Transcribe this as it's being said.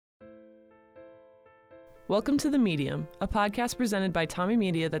Welcome to The Medium, a podcast presented by Tommy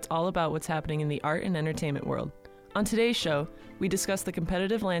Media that's all about what's happening in the art and entertainment world. On today's show, we discuss the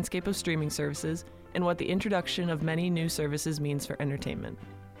competitive landscape of streaming services and what the introduction of many new services means for entertainment.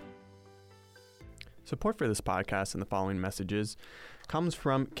 Support for this podcast and the following messages comes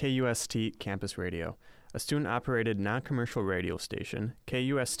from KUST Campus Radio, a student-operated non-commercial radio station.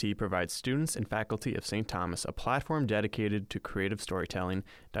 KUST provides students and faculty of St. Thomas a platform dedicated to creative storytelling,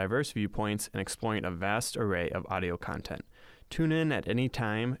 diverse viewpoints, and exploring a vast array of audio content. Tune in at any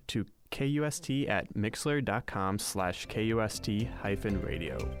time to KUST at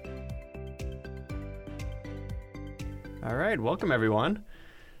mixler.com/KUST-radio. All right, welcome everyone.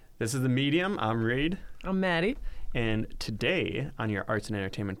 This is The Medium. I'm Reid. I'm Maddie. And today on your Arts and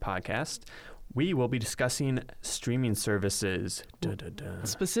Entertainment podcast, we will be discussing streaming services.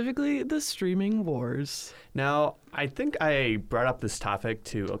 Specifically, the streaming wars. Now, I think I brought up this topic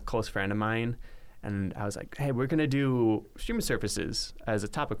to a close friend of mine, and I was like, hey, we're going to do streaming services as a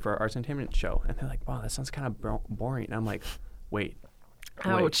topic for our Arts and Entertainment show. And they're like, wow, that sounds kind of boring. And I'm like, wait.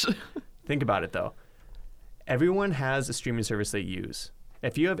 Ouch. Think about it, though. Everyone has a streaming service they use.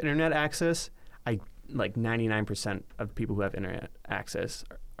 If you have internet access, 99% of people who have internet access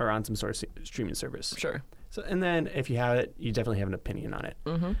are on some sort of streaming service. Sure. So, and then if you have it, you definitely have an opinion on it.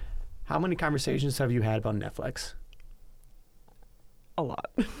 Mm-hmm. How many conversations have you had about Netflix? A lot.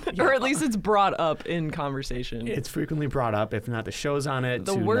 Or at least it's brought up in conversation. It's frequently brought up, if not the shows on it,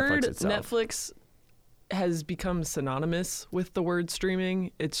 the to word Netflix itself. Netflix has become synonymous with the word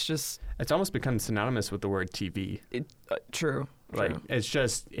streaming. It's almost become synonymous with the word TV. True.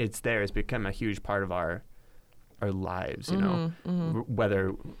 It's there. It's become a huge part of our lives, you know,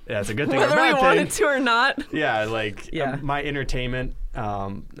 whether that's a good thing or a bad thing. Whether we want it to or not. Yeah, my entertainment,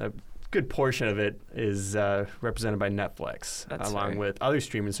 a good portion of it is represented by Netflix, along with other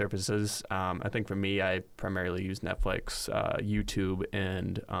streaming services. I think for me, I primarily use Netflix, YouTube,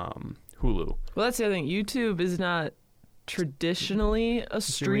 and Hulu. Well, that's the other thing. YouTube is not traditionally a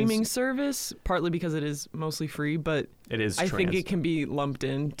streaming service, partly because it is mostly free, but I think it can be lumped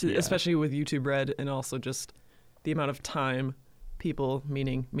in, especially with YouTube Red, and also just the amount of time people,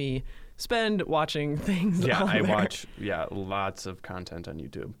 meaning me, spend watching things. Yeah, I watch lots of content on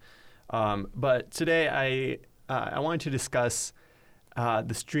YouTube. But today I wanted to discuss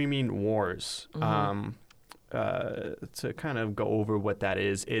the streaming wars. To kind of go over what that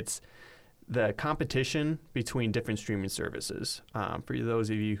is. It's the competition between different streaming services. For those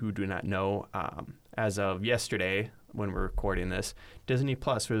of you who do not know, as of yesterday, when we're recording this, Disney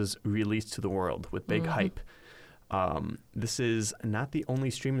Plus was released to the world with big hype. This is not the only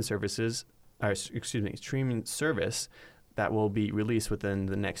streaming service that will be released within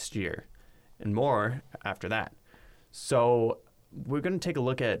the next year, and more after that. So we're going to take a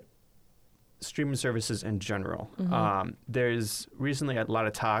look at streaming services in general. There's recently a lot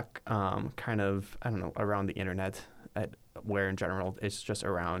of talk, around the internet, where in general it's just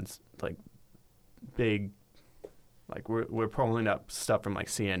around big. We're pulling up stuff from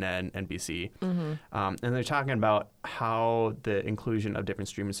CNN, NBC, and they're talking about how the inclusion of different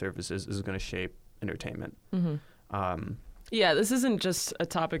streaming services is going to shape entertainment. This isn't just a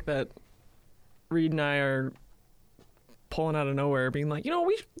topic that Reid and I are pulling out of nowhere, being like,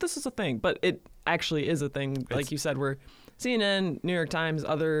 this is a thing, but it actually is a thing. Like you said, where CNN, New York Times,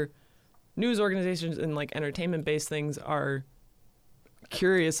 other news organizations and entertainment-based things are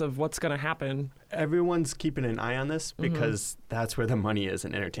curious of what's going to happen. Everyone's keeping an eye on this because that's where the money is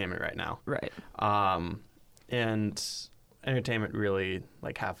in entertainment right now. Right. And entertainment really,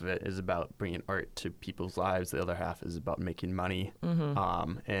 half of it is about bringing art to people's lives. The other half is about making money.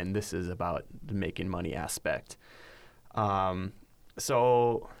 And this is about the making money aspect.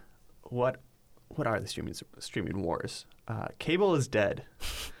 So what are the streaming wars? Cable is dead.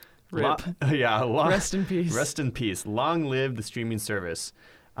 RIP. Rest in peace. Rest in peace. Long live the streaming service.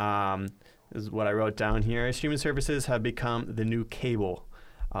 This is what I wrote down here. Streaming services have become the new cable,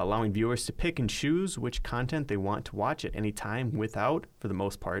 allowing viewers to pick and choose which content they want to watch at any time without, for the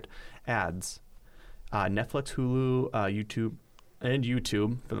most part, ads. Netflix, Hulu, YouTube, and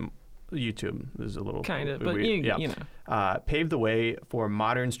YouTube for the YouTube is a little kind of, but you know, paved the way for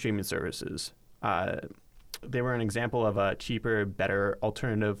modern streaming services. They were an example of a cheaper, better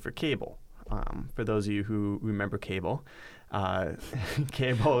alternative for cable. For those of you who remember cable,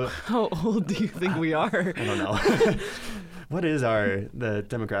 cable. How old do you think we are? I don't know. What is the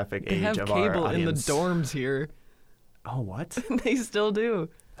demographic age of our audience? They have cable in the dorms here. Oh, what? They still do.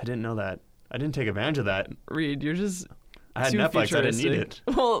 I didn't know that. I didn't take advantage of that. Reid, you're just I had too Netflix. Futuristic. I didn't need it.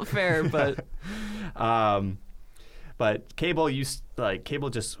 Well, fair, but. But cable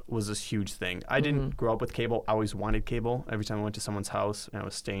just was this huge thing. I didn't grow up with cable. I always wanted cable. Every time I went to someone's house and I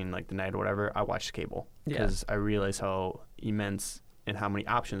was staying like the night or whatever, I watched cable because I realized how immense and how many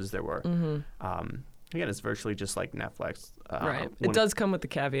options there were. Again, it's virtually just like Netflix. Right. It does come with the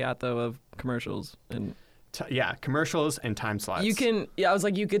caveat though of commercials and. Commercials and time slots. You can. I was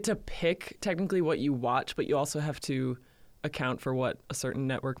like, you get to pick technically what you watch, but you also have to account for what a certain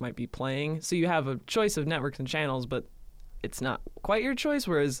network might be playing. So you have a choice of networks and channels, but it's not quite your choice.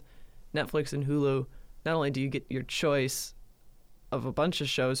 Whereas Netflix and Hulu, not only do you get your choice of a bunch of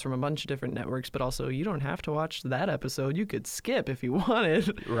shows from a bunch of different networks, but also you don't have to watch that episode. You could skip if you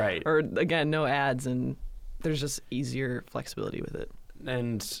wanted. Right. Or again, no ads, and there's just easier flexibility with it.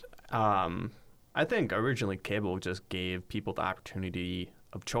 And I think originally cable just gave people the opportunity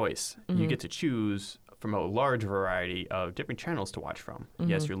of choice. You get to choose from a large variety of different channels to watch from.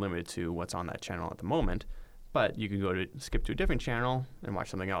 Yes, you're limited to what's on that channel at the moment, but you can skip to a different channel and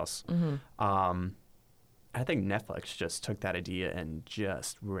watch something else. I think Netflix just took that idea and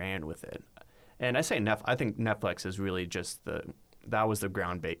just ran with it. And I say I think Netflix is really just that was the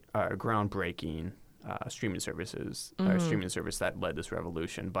groundbreaking streaming service that led this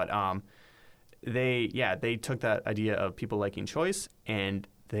revolution. But they took that idea of people liking choice and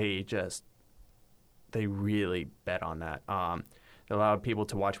they really bet on that. They allowed people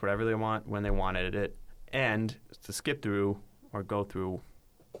to watch whatever they want when they wanted it, and to skip through or go through.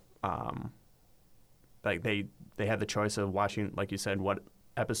 Like they had the choice of watching, like you said, what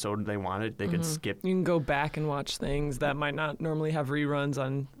episode they wanted. They could skip. You can go back and watch things that might not normally have reruns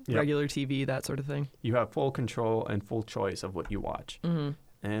on regular TV, that sort of thing. You have full control and full choice of what you watch.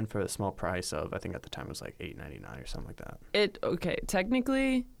 And for a small price of, I think at the time it was like $8.99 or something like that.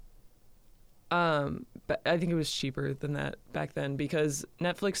 Technically, but I think it was cheaper than that back then because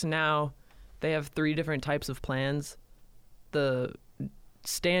Netflix now, they have 3 different types of plans. The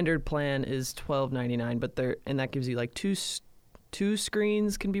standard plan is $12.99, but that gives you like two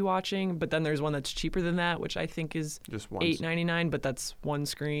screens can be watching. But then there's one that's cheaper than that, which I think is just $8.99, but that's one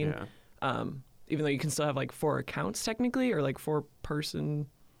screen. Yeah. Even though you can still have like 4 accounts technically, or like 4-person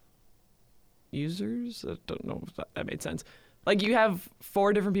users. I don't know if that made sense. Like you have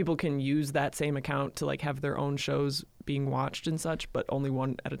 4 different people can use that same account to like have their own shows being watched and such, but only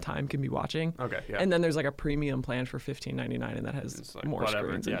one at a time can be watching. Okay, yeah. And then there's like a premium plan for $15.99, and that has like more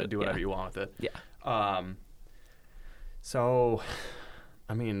screens. Yeah, do whatever you want with it. Yeah. So,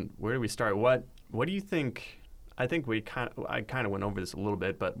 I mean, where do we start? What do you think? I think I kind of went over this a little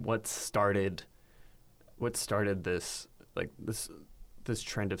bit, but what started this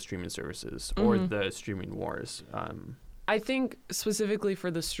trend of streaming services or the streaming wars? I think specifically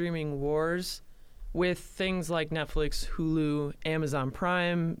for the streaming wars, with things like Netflix, Hulu, Amazon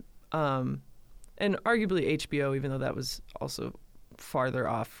Prime, and arguably HBO, even though that was also farther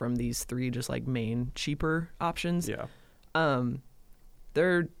off from these 3 just like main cheaper options. Yeah.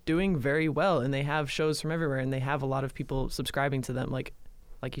 They're doing very well, and they have shows from everywhere, and they have a lot of people subscribing to them. Like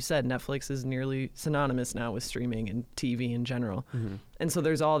you said, Netflix is nearly synonymous now with streaming and TV in general. And so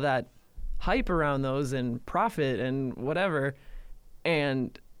there's all that hype around those and profit and whatever,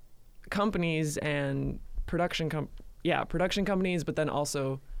 and companies and production companies, but then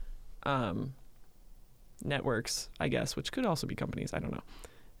also networks, I guess, which could also be companies. I don't know.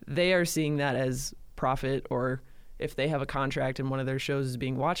 They are seeing that as profit, or if they have a contract and one of their shows is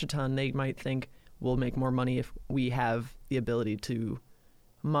being watched a ton, they might think we'll make more money if we have the ability to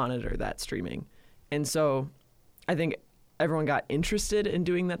monitor that streaming. And so I think everyone got interested in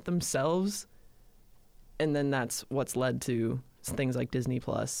doing that themselves, and then that's what's led to things like Disney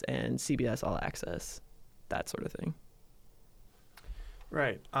Plus and CBS All Access, that sort of thing.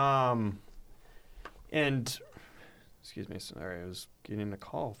 Right. And excuse me, sorry, I was getting a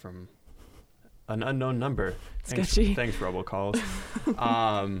call from an unknown number. Sketchy. Thanks, robocalls.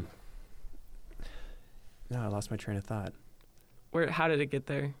 No, I lost my train of thought. How did it get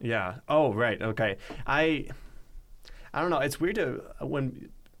there? Yeah. Oh, right. Okay. I don't know. It's weird when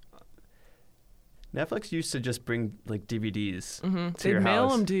Netflix used to just bring like DVDs to your house. They'd mail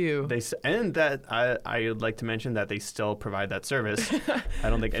them to you. And that I would like to mention that they still provide that service. I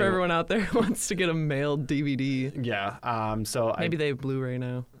don't think for everyone out there who wants to get a mailed DVD. Yeah. So maybe they have Blu-ray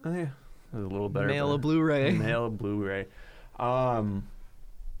now. Oh yeah, a little better. Mail a Blu-ray. Mail a Blu-ray.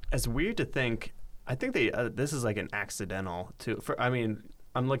 It's weird to think. I think this is like an accidental too.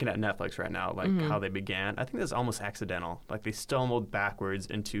 I'm looking at Netflix right now, like how they began. I think that's almost accidental. Like they stumbled backwards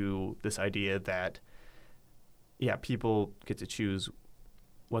into this idea that, yeah, people get to choose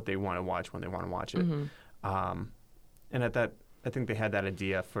what they want to watch when they want to watch it. And at that, I think they had that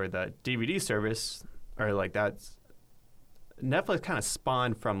idea for the DVD service, or like that's Netflix kind of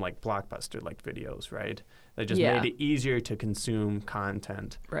spawned from like Blockbuster like videos, right? They just Yeah. made it easier to consume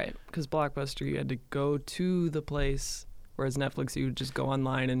content. Right, because Blockbuster, you had to go to the place, whereas Netflix, you would just go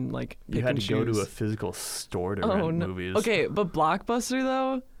online and like pick You had and to choose. go to a physical store to Oh, rent no. movies. Okay, but Blockbuster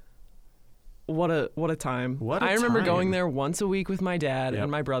though, what a time! What a I remember time. going there once a week with my dad Yep.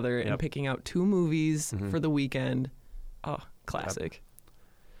 and my brother and Yep. picking out 2 movies Mhm. for the weekend. Oh, classic.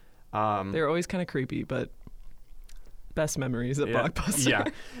 Um, They were always kind of creepy, but best memories at yeah,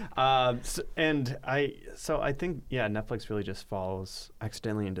 Blockbuster. Yeah. So I think Netflix really just falls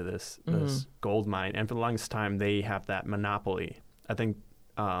accidentally into this gold mine, and for the longest time they have that monopoly. I think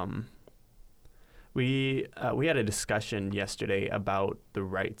we had a discussion yesterday about the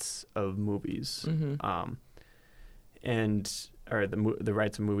rights of movies, or the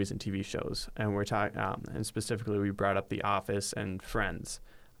rights of movies and TV shows, and we're talking, and specifically we brought up The Office and Friends.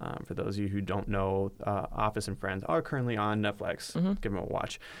 For those of you who don't know, Office and Friends are currently on Netflix. Give them a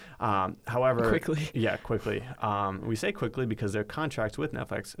watch. However, Quickly. Yeah, quickly. We say quickly because their contract with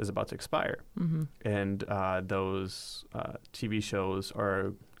Netflix is about to expire. And those TV shows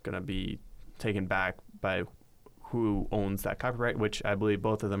are going to be taken back by who owns that copyright, which I believe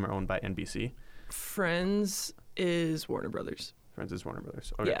both of them are owned by NBC. Friends is Warner Brothers. Friends is Warner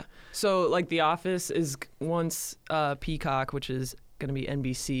Brothers. Okay. Yeah. So like The Office is once Peacock, which is going to be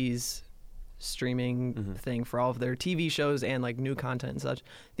NBC's streaming thing for all of their TV shows and like new content and such.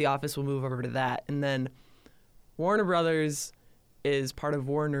 The Office will move over to that, and then Warner Brothers is part of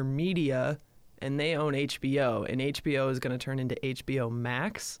Warner Media, and they own HBO, and HBO is going to turn into HBO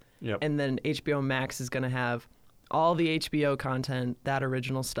Max. Yep. And then HBO Max is going to have all the HBO content, that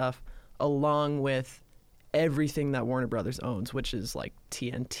original stuff, along with everything that Warner Brothers owns, which is like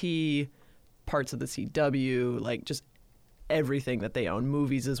TNT, parts of the CW, like just everything that they own,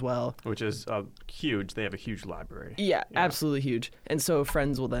 movies as well. Which is huge. They have a huge library. Yeah, absolutely huge. And so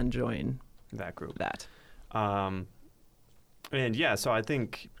Friends will then join that group. that. And yeah, so I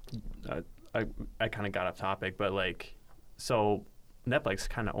think I kind of got off topic, but like, so Netflix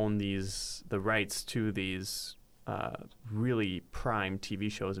kind of owned the rights to these really prime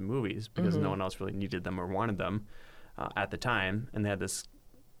TV shows and movies because no one else really needed them or wanted them at the time, and they had this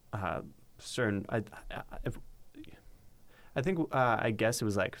certain. I think I guess it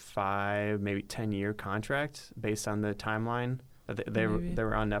was like 5, maybe 10-year contract based on the timeline that they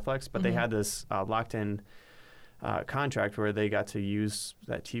were on Netflix, but they had this locked-in contract where they got to use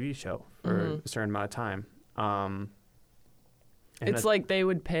that TV show for a certain amount of time. It's like they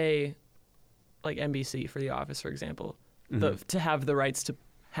would pay, like NBC for The Office, for example, to have the rights to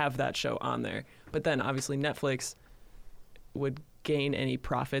have that show on there. But then obviously Netflix would gain any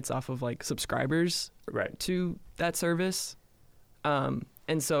profits off of like subscribers to that service. And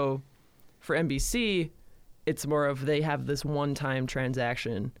so for NBC, it's more of they have this one-time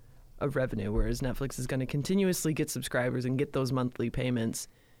transaction of revenue, whereas Netflix is going to continuously get subscribers and get those monthly payments.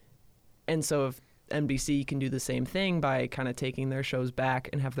 And so if NBC can do the same thing by kind of taking their shows back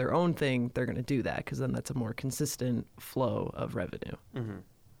and have their own thing, they're going to do that because then that's a more consistent flow of revenue.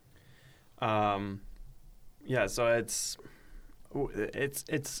 Yeah, so it's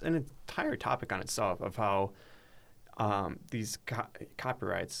an entire topic on itself of how these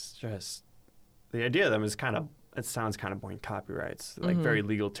copyrights, just the idea of them is kind of, it sounds kind of boring, copyrights, like very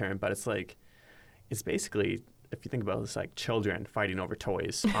legal term, but it's like, it's basically, if you think about it, it's like children fighting over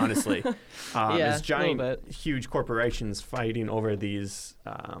toys, honestly. Yeah, it's giant, huge corporations fighting over these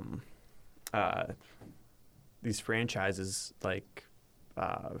franchises like,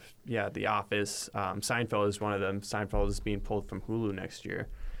 The Office. Seinfeld is one of them. Seinfeld is being pulled from Hulu next year.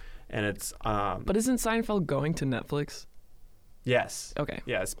 And it's... but isn't Seinfeld going to Netflix? Yes. Okay.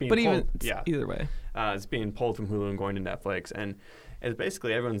 Yeah, it's being pulled. But either way. It's being pulled from Hulu and going to Netflix. And it's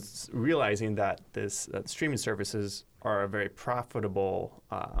basically everyone's realizing that that streaming services are a very profitable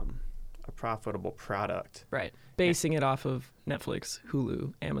product. Right. Basing it off of Netflix,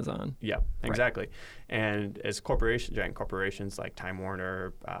 Hulu, Amazon. Yeah, exactly. And as giant corporations like Time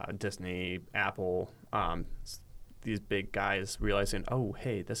Warner, Disney, Apple, these big guys realizing, oh,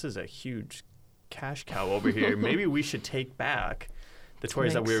 hey, this is a huge cash cow over here. Maybe we should take back the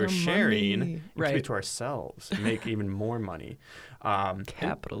toys that we were sharing and keep it to ourselves and make even more money.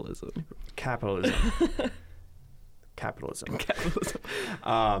 Capitalism.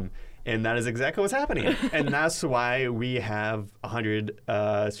 And that is exactly what's happening. And that's why we have 100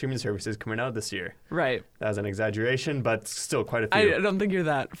 streaming services coming out this year. Right. That was an exaggeration, but still quite a few. I don't think you're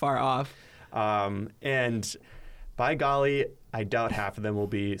that far off. And by golly, I doubt half of them will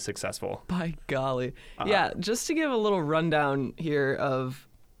be successful. By golly. Yeah, just to give a little rundown here of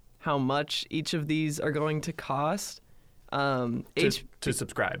how much each of these are going to cost. To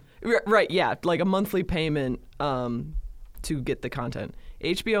subscribe. Right, yeah, like a monthly payment to get the content.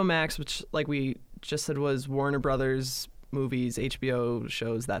 HBO Max, which like we just said was Warner Brothers movies, HBO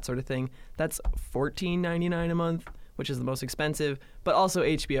shows, that sort of thing. That's $14.99 a month, which is the most expensive. But also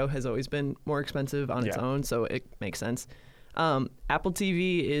HBO has always been more expensive on its own, so it makes sense. Apple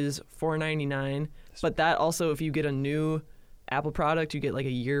TV is $4.99, but that also, if you get a new Apple product, you get like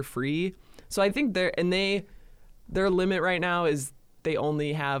a year free. So I think their limit right now is they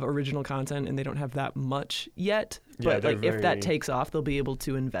only have original content and they don't have that much yet. But like if that takes off, they'll be able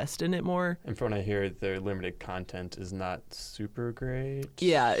to invest in it more. And from what I hear, their limited content is not super great.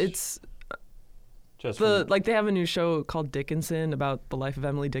 Yeah, it's just they have a new show called Dickinson about the life of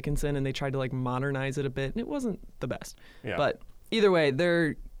Emily Dickinson, and they tried to like modernize it a bit, and it wasn't the best. Yeah. But either way,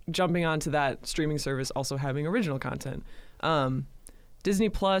 they're jumping onto that streaming service also having original content. Disney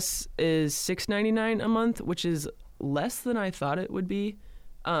Plus is $6.99 a month, which is less than I thought it would be.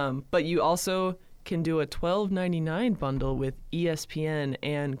 But you also can do a $12.99 bundle with ESPN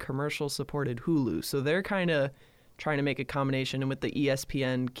and commercial-supported Hulu. So they're kind of trying to make a combination, and with the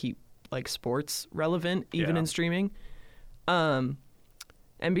ESPN keep like sports relevant even in streaming.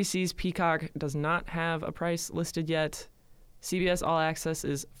 NBC's Peacock does not have a price listed yet. CBS All Access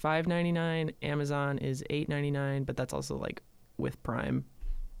is $5.99. Amazon is $8.99, but that's also like with Prime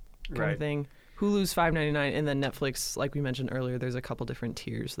kind of thing. Hulu's $5.99, and then Netflix, like we mentioned earlier, there's a couple different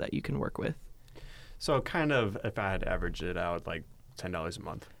tiers that you can work with. So kind of, if I had to average it out, like $10 a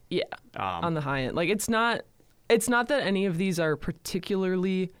month. Yeah, on the high end. Like it's not that any of these are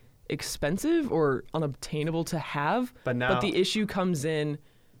particularly expensive or unobtainable to have, but the issue comes in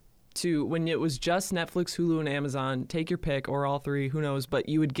to when it was just Netflix, Hulu, and Amazon. Take your pick, or all three, who knows? But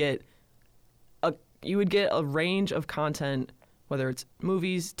you would get a range of content, whether it's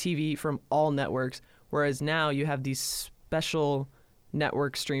movies, TV, from all networks. Whereas now you have these special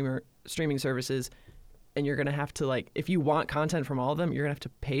network streaming services, and you're gonna have to, like, if you want content from all of them, you're gonna have to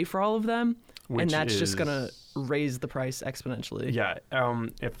pay for all of them, and that's just gonna raise the price exponentially. Yeah.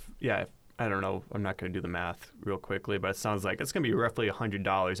 If I don't know, I'm not gonna do the math real quickly, but it sounds like it's gonna be roughly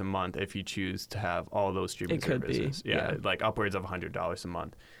 $100 a month if you choose to have all those streaming services. Yeah, like upwards of $100 a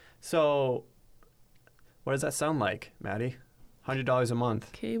month. So, what does that sound like, Maddie? $100 a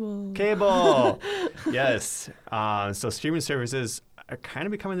month. Cable. Yes. So streaming services are kind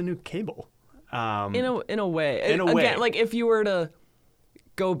of becoming the new cable. In a way. Again, like if you were to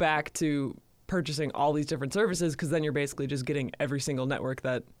go back to purchasing all these different services, because then you're basically just getting every single network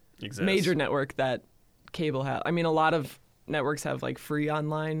that exists. Major network that cable has. I mean, a lot of networks have like free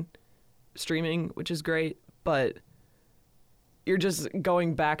online streaming, which is great, but you're just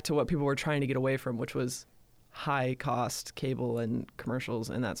going back to what people were trying to get away from, which was high cost cable and commercials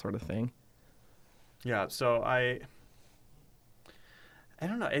and that sort of thing. Yeah, so I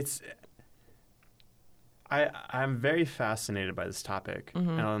don't know. I'm very fascinated by this topic,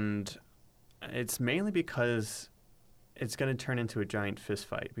 and it's mainly because it's going to turn into a giant fist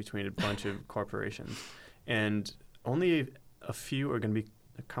fight between a bunch of corporations, and only a few are going to be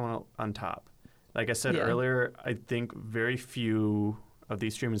coming out on top. Like I said earlier, I think very few of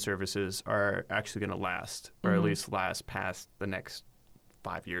these streaming services are actually going to last, or at least last past the next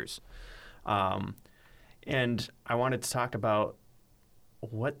 5 years. And I wanted to talk about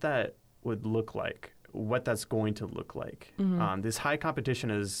what that would look like, what that's going to look like. This high competition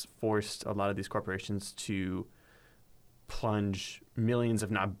has forced a lot of these corporations to plunge millions, if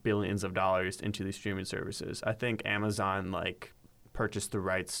not billions, of dollars into these streaming services. I think Amazon purchased the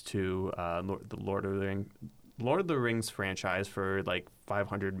rights to the Lord of the Rings franchise for like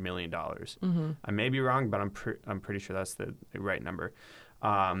 $500 million. I may be wrong, but I'm pretty sure that's the right number.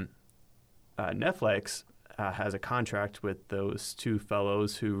 Netflix has a contract with those two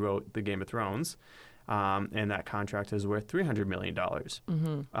fellows who wrote the Game of Thrones, and that contract is worth $300 million.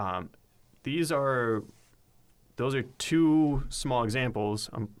 Those are two small examples.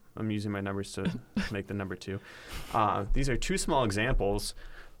 I'm using my numbers to make the number two. These are two small examples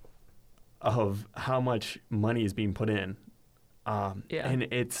of how much money is being put in. And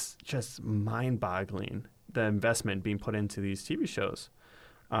it's just mind-boggling, the investment being put into these TV shows.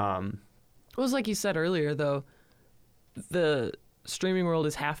 It was like you said earlier, though, the streaming world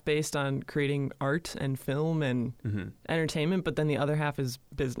is half based on creating art and film and entertainment, but then the other half is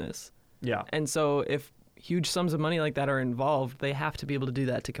business. Yeah. And so if huge sums of money like that are involved, they have to be able to do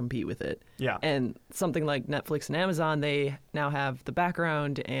that to compete with it. Yeah. And something like Netflix and Amazon, they now have the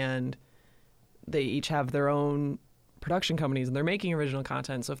background, and they each have their own production companies, and they're making original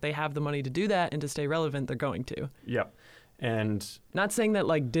content. So if they have the money to do that and to stay relevant, they're going to. Yeah. And not saying that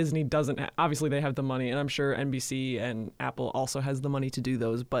like Disney doesn't obviously they have the money, and I'm sure NBC and Apple also has the money to do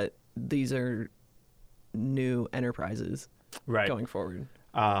those, but these are new enterprises going forward.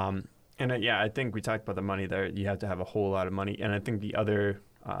 And I think we talked about the money there. You have to have a whole lot of money. And I think the other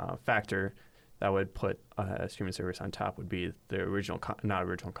factor that would put a streaming service on top would be the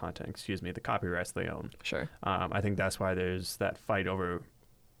the copyrights they own. Sure. I think that's why there's that fight over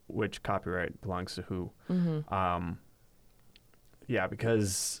which copyright belongs to who. Mm-hmm.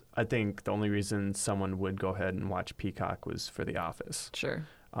 Because I think the only reason someone would go ahead and watch Peacock was for The Office. Sure.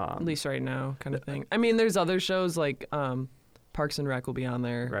 At least right now kind of thing. I mean, there's other shows like Parks and Rec will be on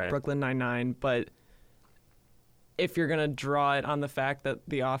there, right. Brooklyn Nine-Nine, but if you're going to draw it on the fact that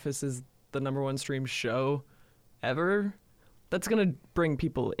The Office is the #1 streamed show ever, that's going to bring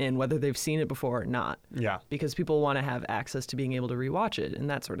people in, whether they've seen it before or not. Yeah. Because people want to have access to being able to rewatch it and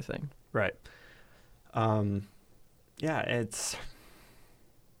that sort of thing. Right. It's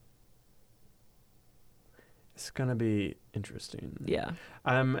going to be interesting. Yeah.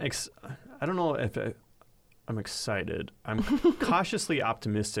 I don't know if I'm excited. I'm cautiously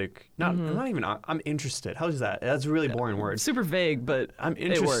optimistic. I'm interested. How's that? That's a really boring word. Super vague, but I'm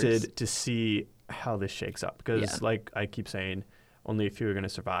interested to see how this shakes up because, like I keep saying, only a few are going to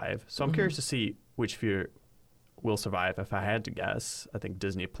survive. So I'm curious to see which few will survive. If I had to guess, I think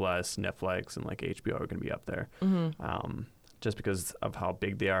Disney Plus, Netflix, and like HBO are going to be up there, just because of how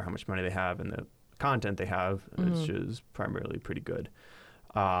big they are, how much money they have, and the content they have, which is primarily pretty good.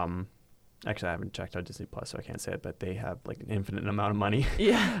 Actually, I haven't checked out Disney Plus, so I can't say it, but they have like an infinite amount of money.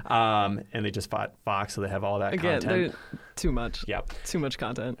 Yeah. And they just bought Fox, so they have all that content. Again, too much. Yep. Too much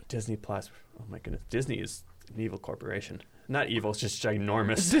content. Disney Plus. Oh my goodness. Disney is an evil corporation. Not evil, it's just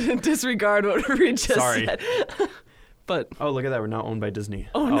ginormous. Disregard what Reid just said. But look at that. We're now owned by Disney.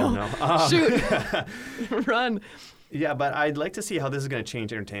 Oh no. Shoot. Run. Yeah, but I'd like to see how this is going to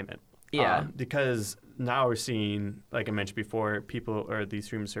change entertainment. Yeah. Because now we're seeing, like I mentioned before, these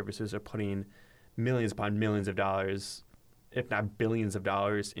streaming services are putting millions upon millions of dollars, if not billions of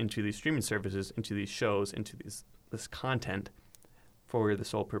dollars, into these streaming services, into these shows, into this content for the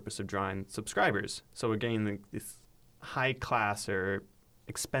sole purpose of drawing subscribers. So we're getting this high class or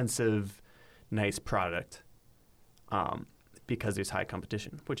expensive, nice product because there's high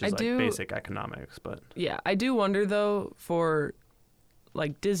competition, which is basic economics. But yeah, I do wonder though for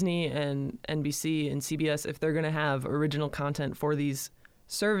like Disney and NBC and CBS, if they're going to have original content for these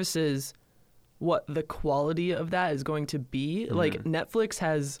services, what the quality of that is going to be. Like Netflix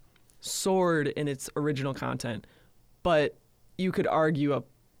has soared in its original content, but you could argue a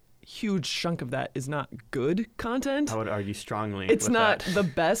huge chunk of that is not good content. I would argue strongly it's with not that. The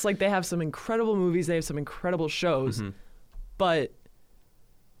best. Like they have some incredible movies, they have some incredible shows, but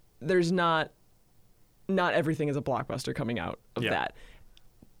there's not everything is a blockbuster coming out of that.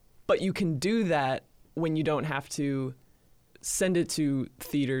 But you can do that when you don't have to send it to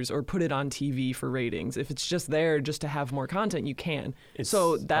theaters or put it on TV for ratings. If it's just there just to have more content, you can.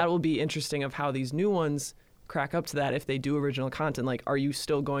 So that will be interesting of how these new ones crack up to that if they do original content. Like, are you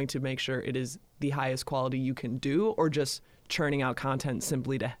still going to make sure it is the highest quality you can do, or just churning out content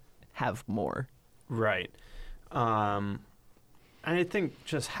simply to have more? Right. And I think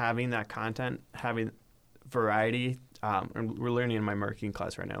just having that content, having variety, and we're learning in my marketing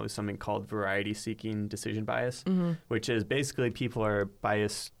class right now, there's something called variety-seeking decision bias, which is basically people are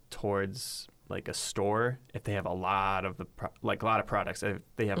biased towards like a store if they have a lot of products. If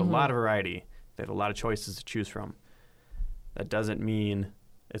they have a lot of variety, they have a lot of choices to choose from. That doesn't mean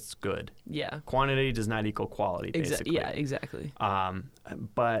it's good. Yeah. Quantity does not equal quality, basically. Yeah, exactly.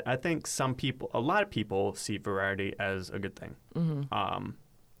 But I think a lot of people see variety as a good thing.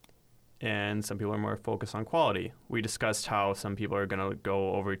 And some people are more focused on quality. We discussed how some people are going to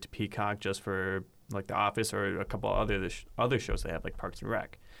go over to Peacock just for like The Office or a couple other shows they have, like Parks and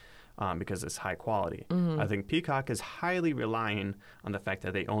Rec, because it's high quality. I think Peacock is highly relying on the fact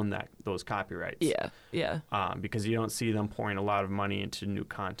that they own those copyrights. Yeah. Because you don't see them pouring a lot of money into new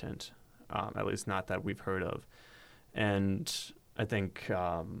content, at least not that we've heard of. And I think,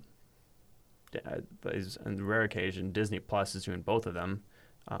 on the rare occasion, Disney Plus is doing both of them.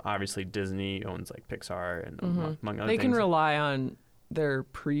 Obviously, Disney owns like Pixar and among other things. They can rely on their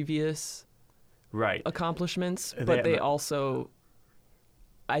previous accomplishments, but they also,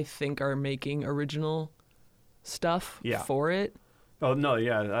 I think, are making original stuff for it. Oh, no,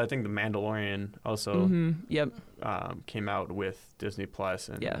 yeah. I think The Mandalorian also came out with Disney Plus.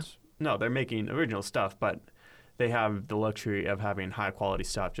 And no, they're making original stuff, but they have the luxury of having high-quality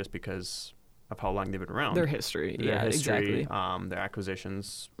stuff just because of how long they've been around. Their history. Exactly. Their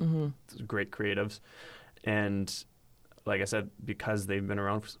acquisitions, great creatives. And like I said, because they've been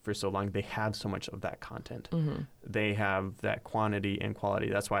around for so long, they have so much of that content. Mm-hmm. They have that quantity and quality.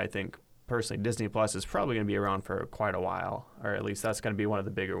 That's why I think, personally, Disney Plus is probably going to be around for quite a while, or at least that's going to be one of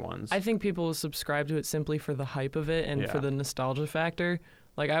the bigger ones. I think people will subscribe to it simply for the hype of it and for the nostalgia factor.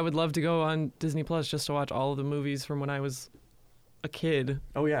 Like, I would love to go on Disney Plus just to watch all of the movies from when I was a kid.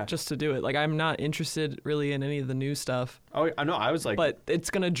 Oh, yeah. Just to do it. Like, I'm not interested really in any of the new stuff. Oh, I know. I was like... But it's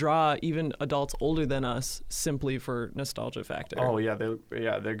going to draw even adults older than us simply for nostalgia factor. Oh, yeah.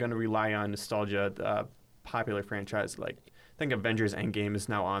 They're going to rely on nostalgia. Popular franchise, like, I think Avengers Endgame is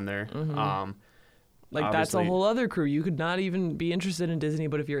now on there. Mm-hmm. Like, that's a whole other crew. You could not even be interested in Disney,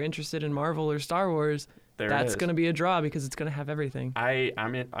 but if you're interested in Marvel or Star Wars, that's going to be a draw because it's going to have everything. I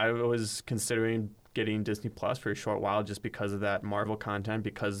mean, I was considering getting Disney Plus for a short while just because of that Marvel content,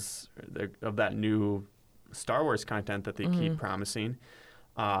 because of that new Star Wars content that they keep promising.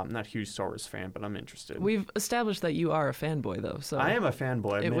 I'm not a huge Star Wars fan, but I'm interested. We've established that you are a fanboy, though. So I am a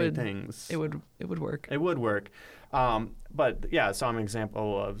fanboy of many things. It would work. It would work. But yeah, so I'm an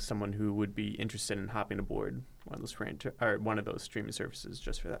example of someone who would be interested in hopping aboard one of those streaming services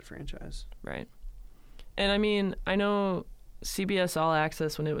just for that franchise. Right. And I mean, I know CBS All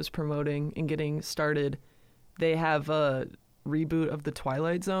Access, when it was promoting and getting started, they have a reboot of The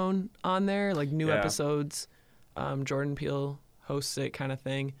Twilight Zone on there, like new episodes. Jordan Peele hosts it, kind of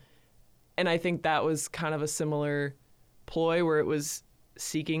thing. And I think that was kind of a similar ploy where it was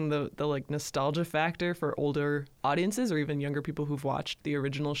seeking the like nostalgia factor for older audiences or even younger people who've watched the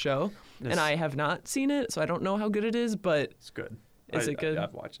original show. And I have not seen it, so I don't know how good it is, but it's good. Is it good?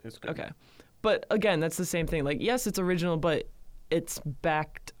 I've watched it. It's good. Okay. But again, that's the same thing. Like, yes, it's original, but it's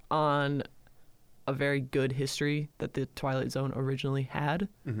backed on a very good history that the Twilight Zone originally had,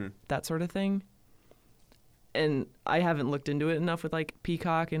 that sort of thing. And I haven't looked into it enough with like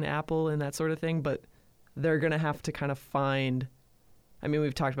Peacock and Apple and that sort of thing, but they're going to have to kind of find, I mean,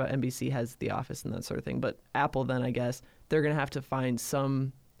 we've talked about NBC has The Office and that sort of thing, but Apple then, I guess, they're going to have to find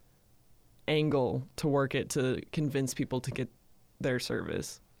some angle to work it to convince people to get their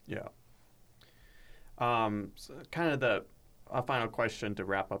service. Yeah. So kind of a final question to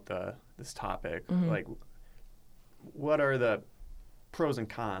wrap up this topic. Like, what are the pros and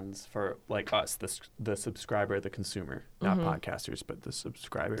cons for like us, the subscriber, the consumer, not podcasters, but the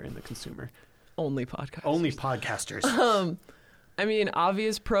subscriber and the consumer? Only podcasters. Only podcasters. I mean,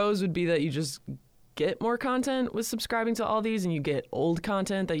 obvious pros would be that you just get more content with subscribing to all these, and you get old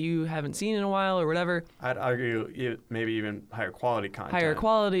content that you haven't seen in a while or whatever. I'd argue maybe even higher quality content. Higher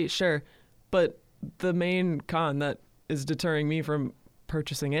quality, sure. But the main con that is deterring me from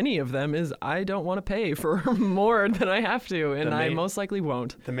purchasing any of them is I don't want to pay for more than I have to, and I most likely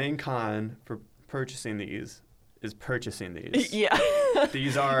won't. The main con for purchasing these is purchasing these. Yeah.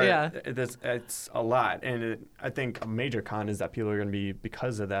 These are, it's a lot. And I think a major con is that people are going to be,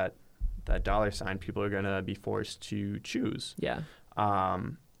 because of that dollar sign, people are going to be forced to choose. Yeah.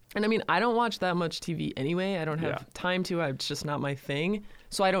 And I mean, I don't watch that much TV anyway. I don't have time to. It's just not my thing.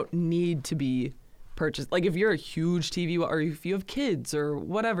 So I don't need to be purchased. Like, if you're a huge TV, or if you have kids or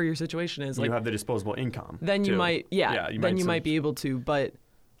whatever your situation is, like, you have the disposable income. Then you too. might, you might be able to. But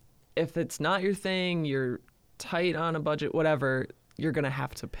if it's not your thing, you're tight on a budget, whatever, you're going to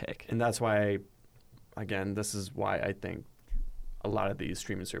have to pick. And that's why, again, this is why I think a lot of these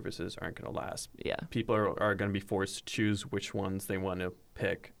streaming services aren't going to last. Yeah. People are going to be forced to choose which ones they want to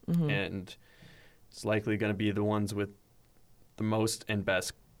pick. And it's likely going to be the ones with the most and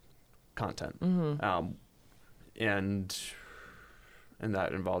best content. And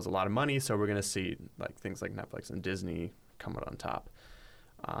that involves a lot of money. So we're going to see like things like Netflix and Disney come out on top.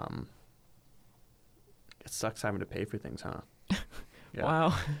 It sucks having to pay for things, huh? Yeah.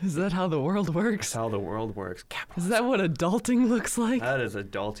 Wow. Is that how the world works? That's how the world works. Is that what adulting looks like? That is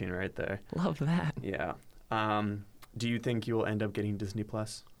adulting right there. Love that. Yeah. Do you think you will end up getting Disney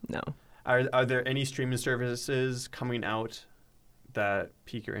Plus? No. Are there any streaming services coming out that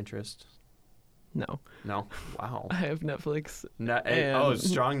pique your interest? No. No? Wow. I have Netflix.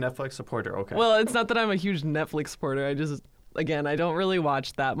 Strong Netflix supporter. Okay. Well, it's not that I'm a huge Netflix supporter. I just, again, I don't really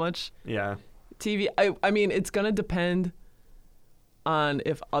watch that much TV. I mean, it's going to depend on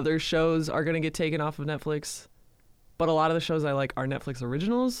if other shows are going to get taken off of Netflix. But a lot of the shows I like are Netflix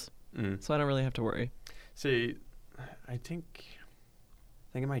originals, so I don't really have to worry. See, I think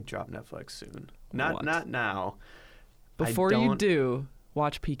I might drop Netflix soon. Not now. Before you do,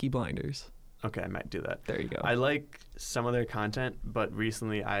 watch Peaky Blinders. Okay, I might do that. There you go. I like some of their content, but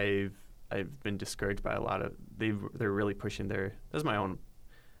recently I've been discouraged by a lot of they're really pushing that's my own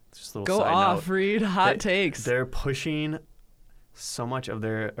just little go side off, note. Reid. Hot takes. They're pushing so much of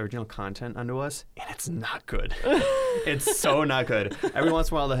their original content onto us, and it's not good. It's so not good. Every once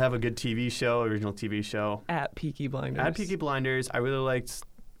in a while, they have a good TV show, original TV show. At Peaky Blinders. At Peaky Blinders. I really liked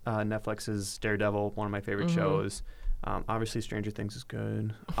Netflix's Daredevil, one of my favorite shows. Obviously, Stranger Things is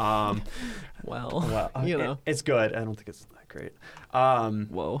good. Well, you know. It's good. I don't think it's that great.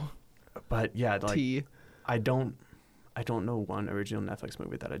 Whoa. But yeah, like T. I don't know one original Netflix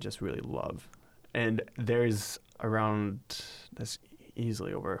movie that I just really love. And there's that's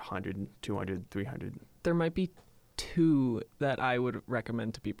easily over 100, 200, 300. There might be 2 that I would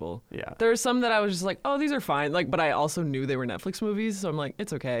recommend to people. Yeah. There are some that I was just like, oh, these are fine. Like, but I also knew they were Netflix movies, so I'm like,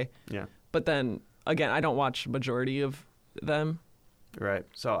 it's okay. Yeah. But then again, I don't watch majority of them. Right.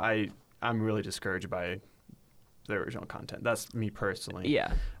 So I'm really discouraged by the original content. That's me personally.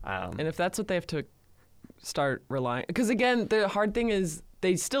 Yeah. And if that's what they have to start relying, because again, the hard thing is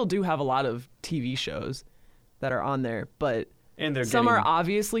they still do have a lot of TV shows that are on there, but some are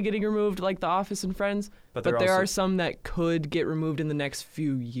obviously getting removed, like The Office and Friends, but there are some that could get removed in the next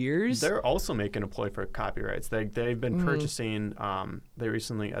few years. They're also making a play for copyrights. They've been purchasing, they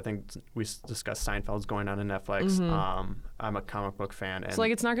recently, I think we discussed Seinfeld's going on Netflix. I'm a comic book fan. And so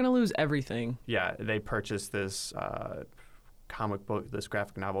like it's not going to lose everything. Yeah, they purchased this comic book, this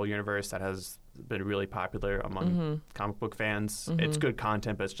graphic novel universe that has been really popular among comic book fans. It's good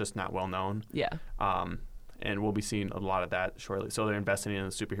content, but it's just not well known. Yeah. And we'll be seeing a lot of that shortly. So they're investing in the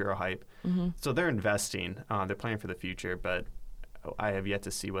superhero hype. So they're investing. They're planning for the future, but I have yet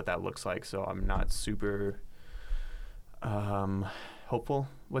to see what that looks like. So I'm not super hopeful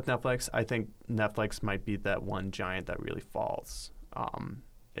with Netflix. I think Netflix might be that one giant that really falls.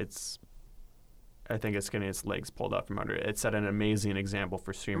 I think it's getting its legs pulled out from under it. It set an amazing example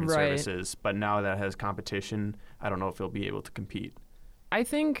for streaming services, but now that it has competition, I don't know if it'll be able to compete. I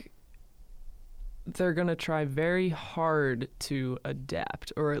think they're going to try very hard to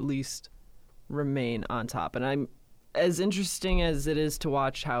adapt or at least remain on top. And I'm as interesting as it is to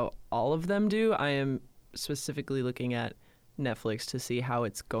watch how all of them do, I am specifically looking at Netflix to see how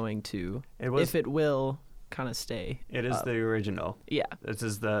it's going to, if it will kind of stay. It is the original. Yeah. This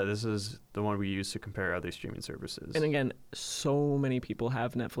is the one we use to compare other streaming services. And again, so many people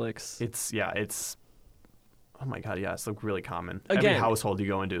have Netflix. It's oh my God, yeah, it's like really common. Again, every household you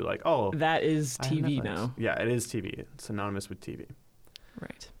go into, like, oh, that is TV now. Yeah, it is TV. It's synonymous with TV.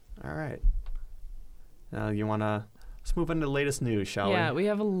 Right. All right. Now let's move on to the latest news, shall we? Yeah, we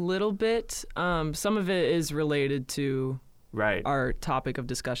have a little bit. Some of it is related to our topic of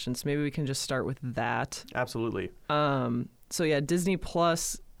discussion, so maybe we can just start with that. Absolutely. So yeah, Disney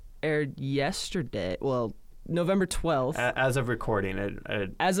Plus aired yesterday. Well, November 12th. As of recording.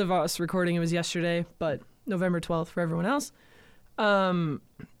 As of us recording, it was yesterday, but November 12th for everyone else. And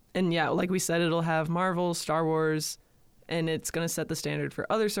yeah, like we said, it'll have Marvel, Star Wars, and it's going to set the standard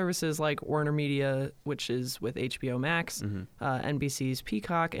for other services like Warner Media, which is with HBO Max, NBC's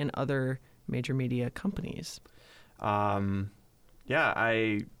Peacock, and other major media companies. Yeah,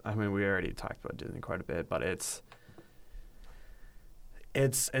 I mean, we already talked about Disney quite a bit, but it's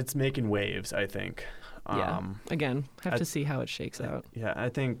making waves, I think. Again, have to see how it shakes out. Yeah, I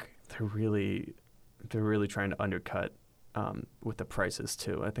think they're really trying to undercut with the prices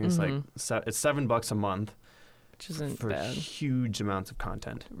too. I think it's like it's $7 a month, which isn't for bad. Huge amounts of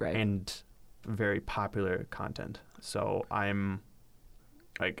content, and very popular content. So I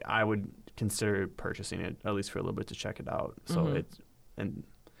would consider purchasing it at least for a little bit to check it out. So and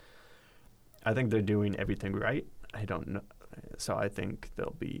I think they're doing everything right. I don't know. So I think they're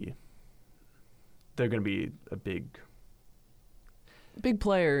going to be a big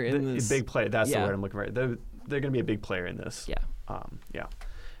player in this. Big player. That's the word I'm looking for. They're going to be a big player in this. Yeah.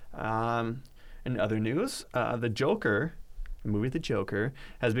 In other news, the movie The Joker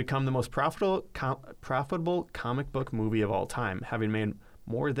has become the most profitable comic book movie of all time, having made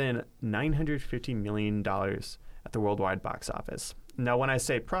more than $950 million at the worldwide box office. Now, when I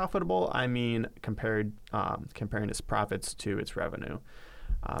say profitable, I mean comparing its profits to its revenue.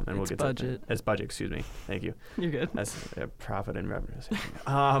 And we'll get budget. Its budget, excuse me. Thank you. You're good. That's profit and revenue.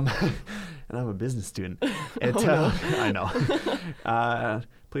 And I'm a business student. I know.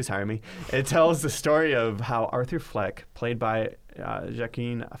 Please hire me. It tells the story of how Arthur Fleck, played by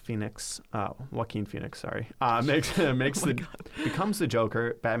Joaquin Phoenix, becomes the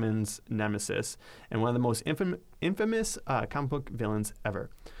Joker, Batman's nemesis, and one of the most infamous comic book villains ever.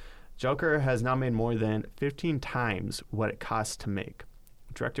 Joker has now made more than 15 times what it costs to make.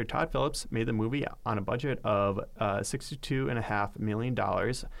 Director Todd Phillips made the movie on a budget of $62.5 million,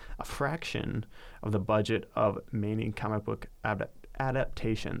 a fraction of the budget of main comic book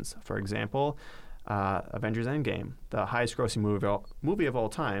adaptations. For example, Avengers Endgame, the highest-grossing movie of all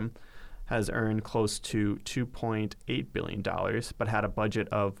time, has earned close to $2.8 billion, but had a budget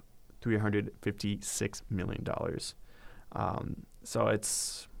of $356 million. So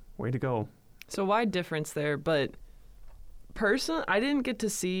it's way to go. So wide difference there, but personally, I didn't get to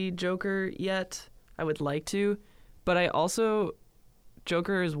see Joker yet. I would like to, but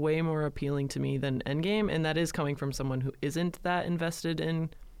Joker is way more appealing to me than Endgame, and that is coming from someone who isn't that invested in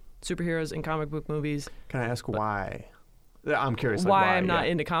superheroes and comic book movies. Can I ask why? I'm curious. Why I'm not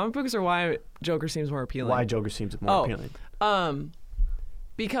into comic books, or why Joker seems more appealing? Why Joker seems more appealing?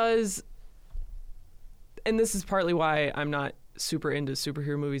 Because, and this is partly why I'm not super into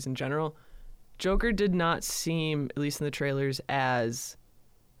superhero movies in general, Joker did not seem, at least in the trailers, as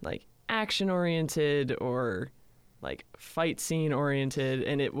like action-oriented or like fight scene-oriented,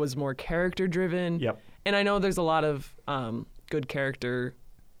 and it was more character-driven. Yep. And I know there's a lot of good character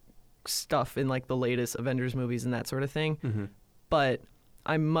stuff in like the latest Avengers movies and that sort of thing, but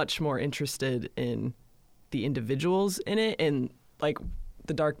I'm much more interested in the individuals in it. And like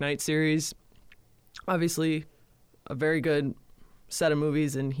the Dark Knight series, obviously a very good set of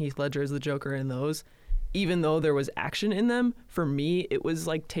movies, and Heath Ledger is the Joker in those. Even though there was action in them, for me it was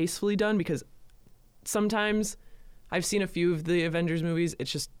like tastefully done, because sometimes I've seen a few of the Avengers movies,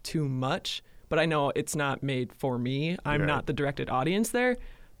 it's just too much, but I know it's not made for me. I'm not the directed audience there.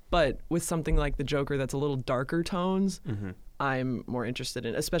 But with something like the Joker that's a little darker tones, I'm more interested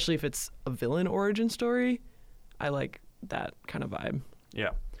in, especially if it's a villain origin story. I like that kind of vibe. Yeah.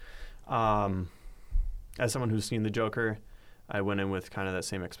 As someone who's seen the Joker, I went in with kind of that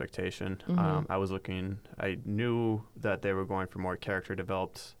same expectation. I knew that they were going for more character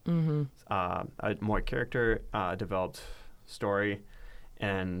developed, developed story,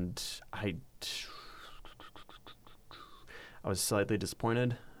 and I was slightly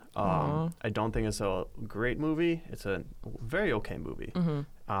disappointed. I don't think it's a great movie. It's a very okay movie.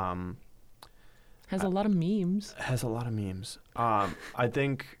 Has a lot of memes. I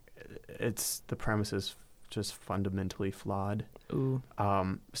think the premise is just fundamentally flawed. Ooh.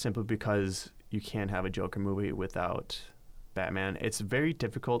 Simply because you can't have a Joker movie without Batman. It's very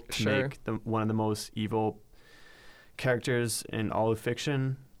difficult to make one of the most evil characters in all of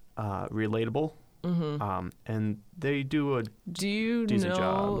fiction relatable. And they do a decent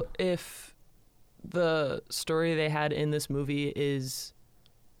job. If the story they had in this movie is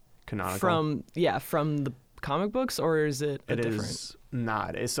canonical from the comic books, or is it different? Is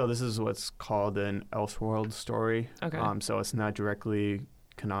not. So this is what's called an Elseworld story. Okay. So it's not directly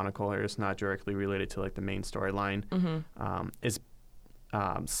canonical, or it's not directly related to like the main storyline. It's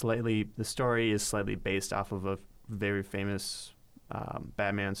the story is slightly based off of a very famous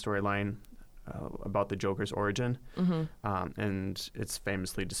Batman storyline about the Joker's origin, and it's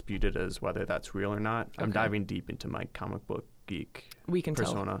famously disputed as whether that's real or not. Okay. I'm diving deep into my comic book geek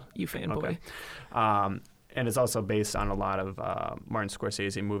persona. Tell you fanboy. Okay. And it's also based on a lot of Martin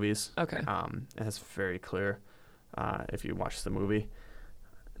Scorsese movies. Okay. And it's very clear if you watch the movie.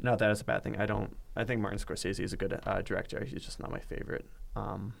 Not that it's a bad thing. I think Martin Scorsese is a good director. He's just not my favorite.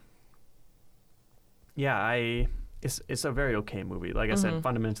 It's a very okay movie. Like I said,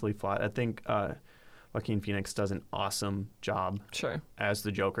 fundamentally flawed. I think Joaquin Phoenix does an awesome job as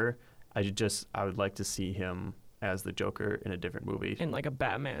the Joker. I would like to see him as the Joker in a different movie. In like a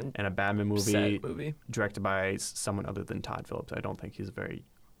Batman. In a Batman movie. Set movie. Directed by someone other than Todd Phillips. I don't think he's a great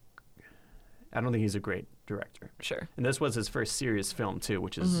director. Sure. And this was his first serious film too,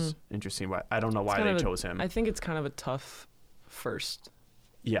 which is interesting. I don't know why they chose him. I think it's kind of a tough first.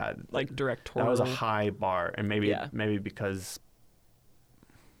 Yeah, like directorial. That was a high bar, and maybe because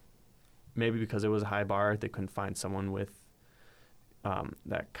it was a high bar, they couldn't find someone with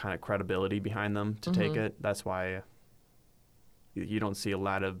that kind of credibility behind them to take it. That's why you don't see a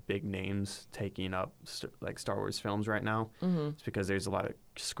lot of big names taking up like Star Wars films right now. It's because there's a lot of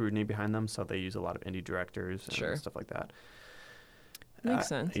scrutiny behind them, so they use a lot of indie directors and stuff like that. Makes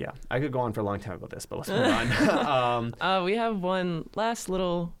sense. Yeah, I could go on for a long time about this, but let's move on. We have one last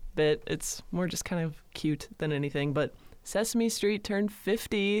little bit. It's more just kind of cute than anything, but Sesame Street turned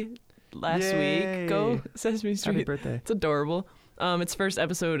 50 last week. Go Sesame Street. Happy birthday. It's adorable. Its first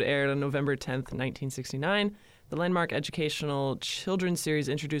episode aired on November 10th, 1969. The landmark educational children's series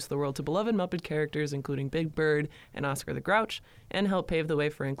introduced the world to beloved Muppet characters, including Big Bird and Oscar the Grouch, and helped pave the way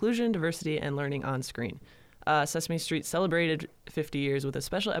for inclusion, diversity, and learning on screen. Sesame Street celebrated 50 years with a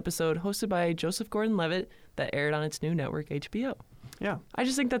special episode hosted by Joseph Gordon-Levitt that aired on its new network, HBO. Yeah. I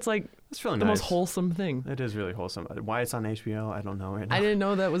just think that's like It's really the nice. most wholesome thing. It is really wholesome. Why it's on HBO, I don't know right now. I didn't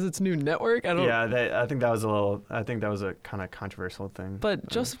know that was its new network. I don't. Yeah, I think that was a kind of controversial thing. But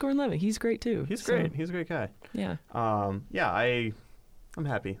Joseph Gordon-Levitt, he's great too. He's so, great. He's a great guy. Yeah. Yeah, I'm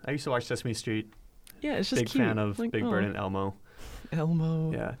happy. I used to watch Sesame Street. Yeah, it's just Big cute. fan of like, Big Bird and Elmo.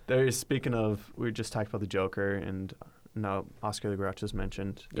 Elmo. Yeah. Speaking of, we just talked about the Joker, and now Oscar the Grouch is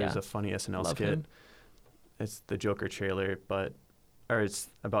mentioned. There's a funny SNL Love skit. him. It's the Joker trailer, it's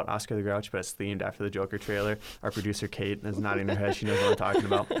about Oscar the Grouch, but it's themed after the Joker trailer. Our producer Kate is nodding her head. She knows what I'm talking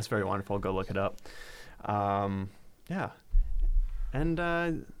about. It's very wonderful. Go look it up. Yeah. And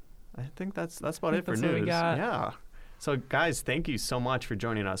I think that's about it for that's news. what we got. Yeah. So, guys, thank you so much for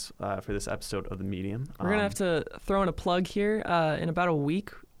joining us for this episode of The Medium. We're going to have to throw in a plug here. In about a week,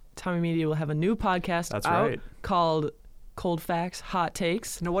 Tommy Media will have a new podcast out called Cold Facts, Hot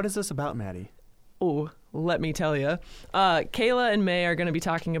Takes. Now, what is this about, Maddie? Oh, let me tell you. Kayla and May are going to be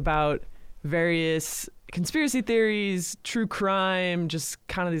talking about various conspiracy theories, true crime, just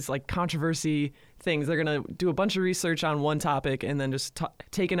kind of these like controversy things. They're going to do a bunch of research on one topic and then just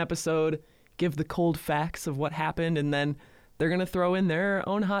take an episode, give the cold facts of what happened, and then they're going to throw in their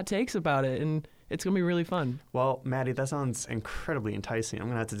own hot takes about it, and it's going to be really fun. Well, Maddie, that sounds incredibly enticing. I'm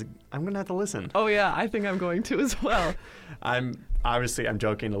going to have to listen. Oh yeah, I think I'm going to as well. I'm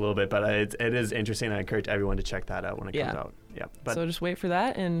joking a little bit, but it is interesting. I encourage everyone to check that out when it comes out. Yeah. But so just wait for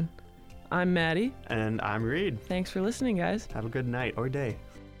that, and I'm Maddie. And I'm Reid. Thanks for listening, guys. Have a good night or day.